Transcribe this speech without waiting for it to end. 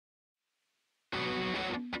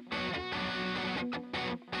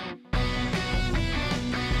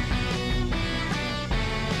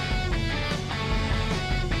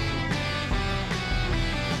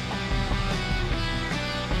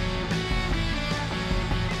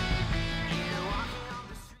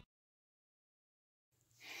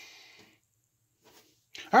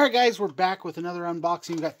Alright guys, we're back with another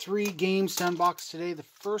unboxing. We've got 3 games to unbox today. The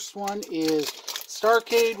first one is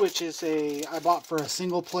Starcade, which is I bought for a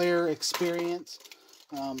single player experience.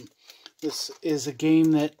 This is a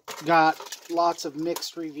game that got lots of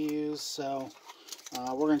mixed reviews, so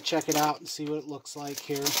we're going to check it out and see what it looks like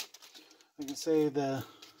here. I can say that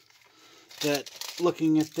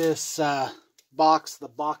looking at this box, the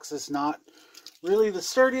box is not really the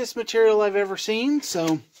sturdiest material I've ever seen,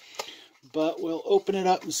 but we'll open it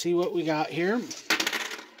up and see what we got here.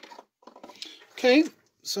 Okay,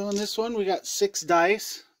 so in this one we got 6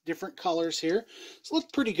 dice, different colors here. These look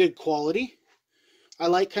pretty good quality. I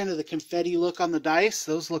like kind of the confetti look on the dice.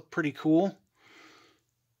 Those look pretty cool.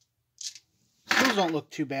 Those don't look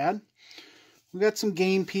too bad. We got some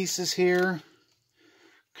game pieces here.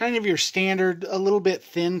 Kind of your standard, a little bit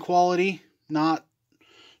thin quality. Not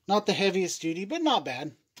the heaviest duty, but not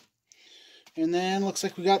bad. And then looks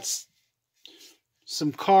like we got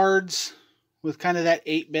some cards with kind of that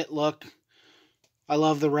 8-bit look. I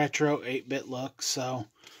love the retro 8-bit look, so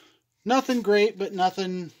nothing great, but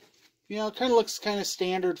nothing, you know, it kind of looks kind of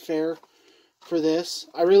standard fare for this.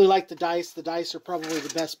 I really like the dice. The dice are probably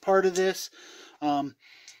the best part of this. Kind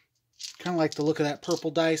of like the look of that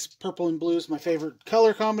purple dice. Purple and blue is my favorite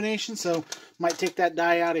color combination, so might take that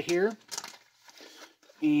die out of here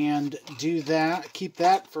and do that. Keep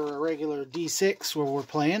that for a regular D6 where we're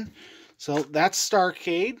playing. So that's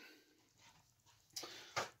Starcade.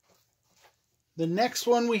 The next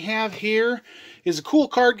one we have here is a cool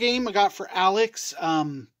card game I got for Alex.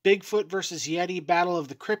 Bigfoot versus Yeti, Battle of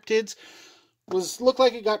the Cryptids. Looked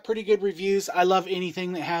like it got pretty good reviews. I love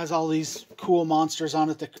anything that has all these cool monsters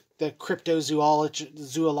on it, the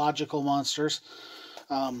cryptozoological monsters.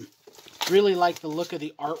 Really like the look of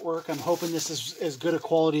the artwork. I'm hoping this is as good a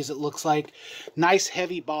quality as it looks like. Nice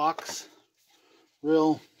heavy box.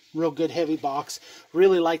 Real good heavy box.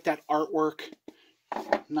 Really like that artwork.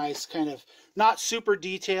 Nice, kind of not super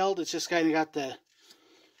detailed. It's just kind of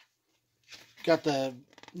got the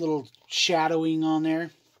little shadowing on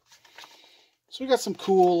there. So we got some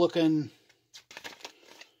cool looking,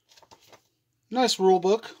 nice rule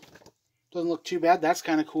book. Doesn't look too bad. That's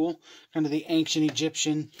kind of cool. Kind of the ancient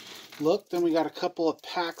Egyptian look. Then we got a couple of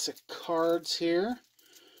packs of cards here.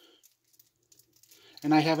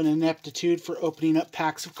 And I have an ineptitude for opening up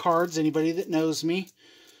packs of cards. Anybody that knows me.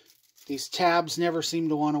 These tabs never seem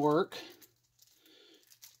to want to work.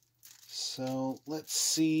 So let's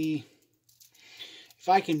see if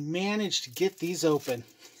I can manage to get these open.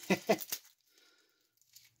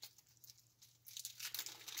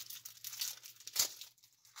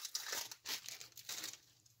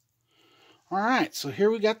 Alright, so here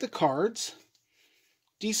we got the cards.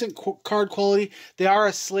 Decent card quality. They are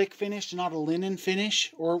a slick finish, not a linen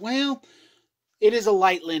finish. Or, well, it is a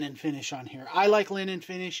light linen finish on here. I like linen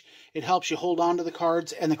finish. It helps you hold on to the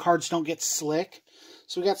cards, and the cards don't get slick.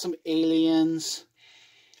 So we got some aliens,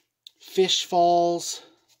 fish falls,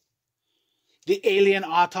 the alien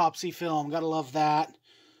autopsy film. Gotta love that.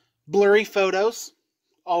 Blurry photos.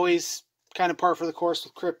 Always kind of par for the course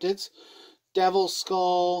with cryptids. Devil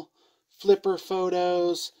skull. Flipper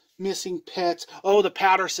photos, missing pets. Oh, the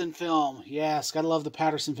Patterson film. Yes, gotta love the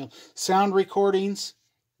Patterson film. Sound recordings.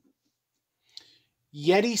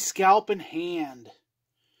 Yeti scalp in hand.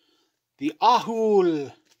 The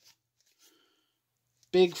Ahul.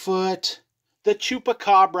 Bigfoot. The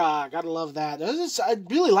Chupacabra. Gotta love that. I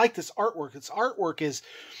really like this artwork. Its artwork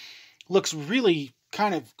looks really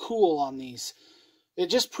kind of cool on these.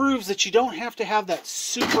 It just proves that you don't have to have that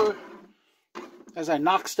super... As I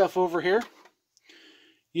knock stuff over here,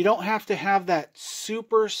 you don't have to have that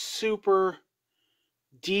super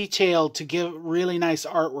detailed to give really nice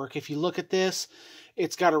artwork. If you look at this,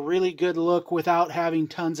 it's got a really good look without having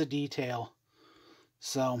tons of detail.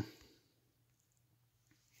 So,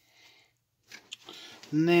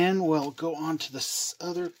 and then we'll go on to this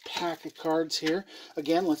other pack of cards here.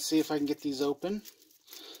 Again, let's see if I can get these open.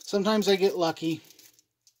 Sometimes I get lucky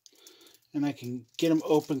and I can get them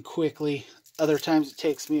open quickly. Other times it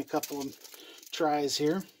takes me a couple of tries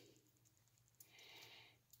here.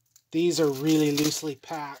 These are really loosely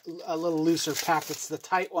packed, a little looser packets. The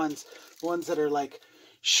tight ones, the ones that are like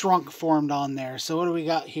shrunk formed on there. So what do we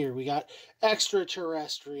got here? We got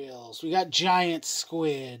extraterrestrials. We got giant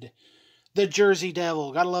squid. The Jersey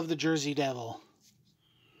Devil. Gotta love the Jersey Devil.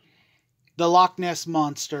 The Loch Ness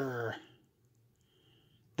Monster.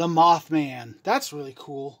 The Mothman. That's really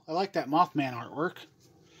cool. I like that Mothman artwork.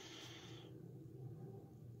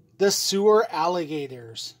 The sewer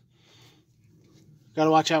alligators. Got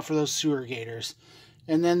to watch out for those sewer gators.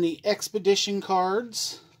 And then the expedition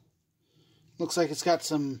cards. Looks like it's got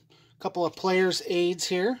some couple of players' aids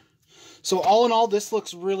here. So all in all, this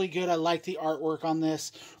looks really good. I like the artwork on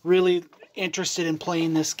this. Really interested in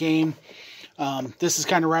playing this game. This is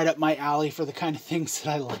kind of right up my alley for the kind of things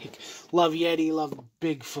that I like. Love Yeti, love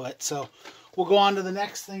Bigfoot. So we'll go on to the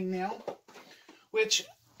next thing now, which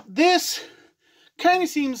this kind of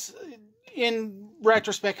seems, in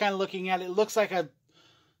retrospect, kind of looking at it, looks like a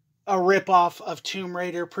ripoff of Tomb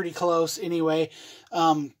Raider, pretty close anyway.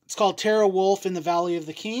 It's called Terra Wolf in the Valley of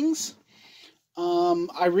the Kings.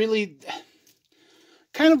 I really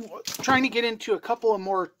kind of trying to get into a couple of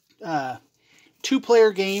more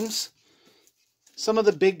two-player games. Some of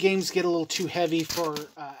the big games get a little too heavy for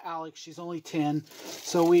Alex. She's only 10.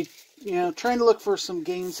 So we, trying to look for some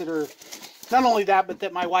games that are not only that, but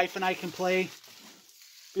that my wife and I can play.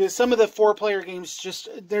 Because some of the 4-player games just,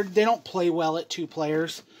 they don't play well at 2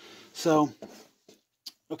 players. So,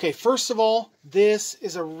 okay, first of all, this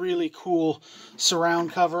is a really cool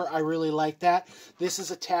surround cover. I really like that. This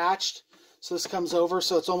is attached, so this comes over,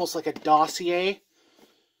 so it's almost like a dossier.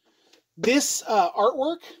 This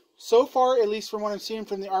artwork, so far, at least from what I'm seeing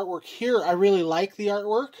from the artwork here, I really like the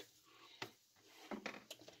artwork.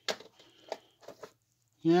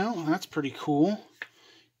 That's pretty cool.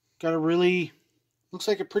 Got a really, looks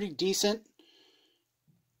like a pretty decent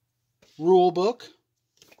rule book.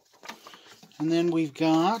 And then we've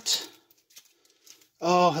got,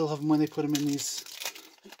 oh, I love them when they put them in these.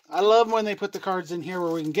 I love them when they put the cards in here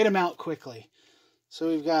where we can get them out quickly. So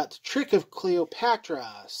we've got Trick of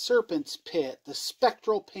Cleopatra, Serpent's Pit, The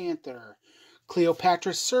Spectral Panther,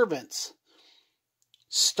 Cleopatra's Servants,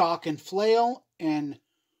 Stalk and Flail, and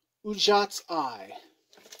Ujat's Eye.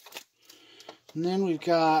 And then we've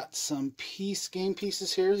got some game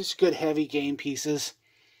pieces here. These good heavy game pieces.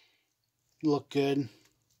 Look good.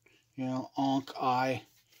 Ankh, Eye.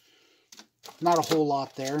 Not a whole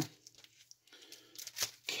lot there.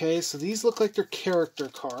 Okay, so these look like they're character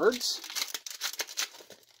cards.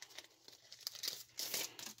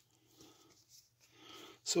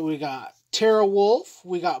 So we got Terra Wolf,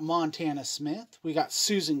 we got Montana Smith, we got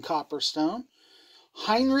Susan Copperstone,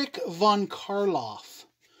 Heinrich von Karloff.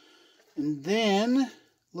 And then,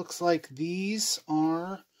 looks like these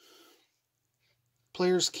are,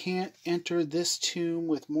 players can't enter this tomb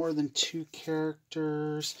with more than 2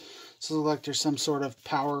 characters. So look like there's some sort of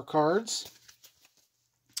power cards.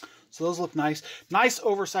 So those look nice. Nice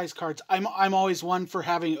oversized cards. I'm always one for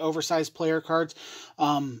having oversized player cards.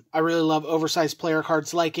 I really love oversized player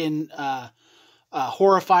cards. Like in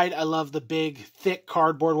Horrified, I love the big, thick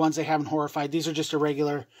cardboard ones they have in Horrified. These are just a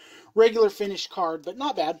regular finished card, but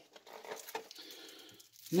not bad.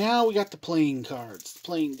 Now we got the playing cards, the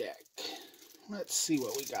playing deck. Let's see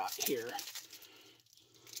what we got here.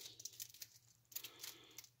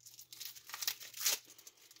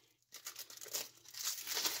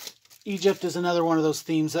 Egypt is another one of those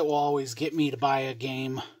themes that will always get me to buy a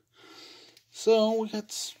game. So we got,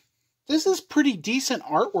 this is pretty decent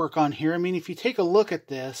artwork on here. I mean, if you take a look at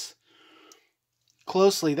this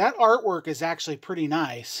closely, that artwork is actually pretty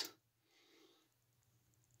nice.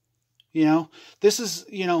 This is,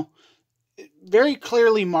 very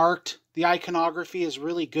clearly marked. The iconography is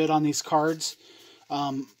really good on these cards.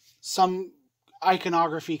 Some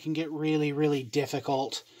iconography can get really, really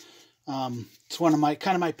difficult. It's one of my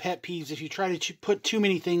pet peeves. If you try to put too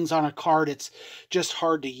many things on a card, it's just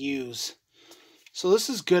hard to use. So this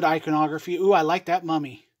is good iconography. Ooh, I like that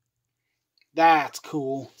mummy. That's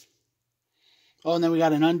cool. Oh, and then we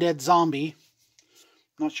got an undead zombie.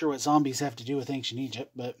 Not sure what zombies have to do with ancient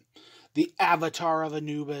Egypt, but the Avatar of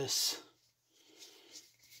Anubis.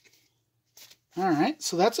 Alright,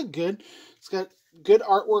 so that's it's got good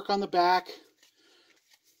artwork on the back.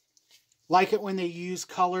 Like it when they use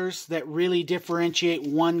colors that really differentiate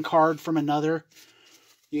one card from another.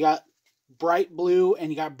 You got bright blue and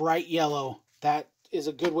you got bright yellow. That is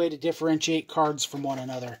a good way to differentiate cards from one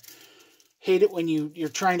another. Hate it when you're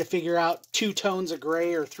trying to figure out 2 tones of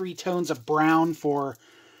gray or 3 tones of brown for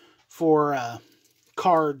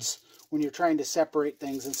cards when you're trying to separate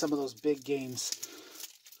things in some of those big games.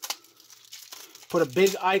 Put a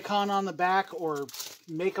big icon on the back or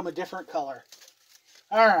make them a different color.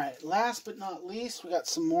 Alright, last but not least, we got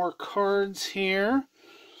some more cards here.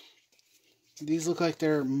 These look like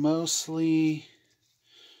they're mostly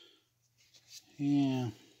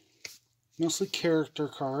character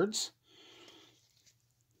cards.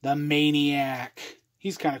 The Maniac.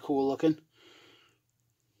 He's kind of cool looking.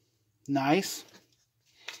 Nice.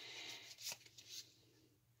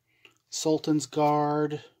 Sultan's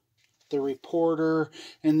Guard. The Reporter.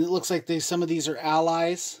 And it looks like some of these are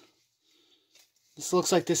allies. This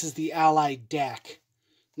looks like this is the ally deck.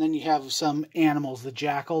 then you have some animals. The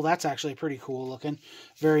jackal, that's actually pretty cool looking.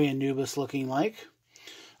 Very Anubis looking like.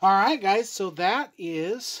 Alright guys, so that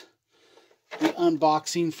is the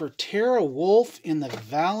unboxing for Terra Wolf in the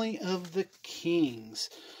Valley of the Kings.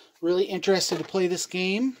 Really interested to play this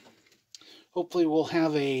game. Hopefully we'll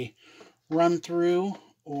have a run through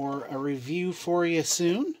or a review for you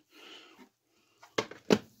soon.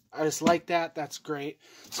 I just like that. That's great.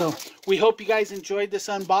 So we hope you guys enjoyed this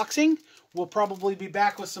unboxing. We'll probably be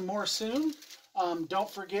back with some more soon. Don't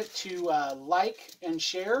forget to like and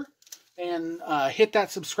share and hit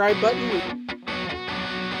that subscribe button.